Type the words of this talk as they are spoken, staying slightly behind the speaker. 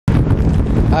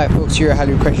Alright folks, here at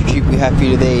Hollywood Chrysler Jeep, we have for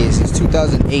you today is this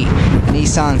 2008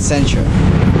 Nissan Sentra.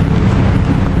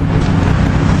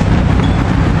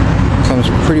 Comes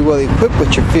pretty well equipped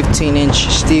with your 15-inch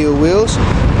steel wheels,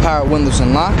 power windows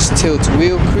and locks, tilt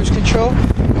wheel cruise control,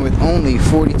 and with only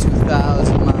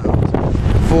 42,000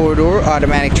 miles. Four-door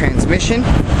automatic transmission.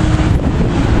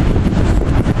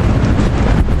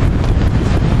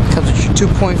 Comes with your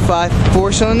 2.5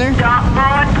 four-cylinder.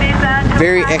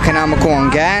 Very economical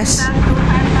on gas.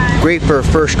 Great for a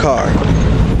first car.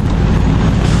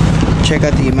 Check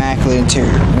out the immaculate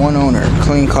interior. One owner,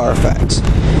 clean Carfax.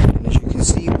 And as you can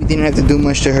see, we didn't have to do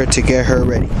much to her to get her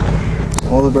ready.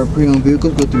 All of our pre-owned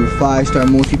vehicles go through a 5-star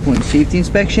multi-point safety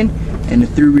inspection and a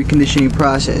thorough reconditioning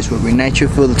process where we nitro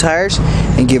fill the tires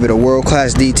and give it a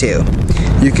world-class detail.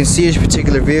 You can see this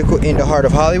particular vehicle in the heart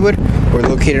of Hollywood. We're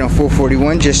located on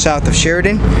 441 just south of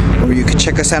Sheridan, or you can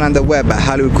check us out on the web at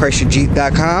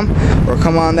HollywoodChryslerJeep.com, or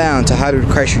come on down to Hollywood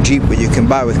Chrysler Jeep where you can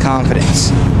buy with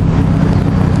confidence.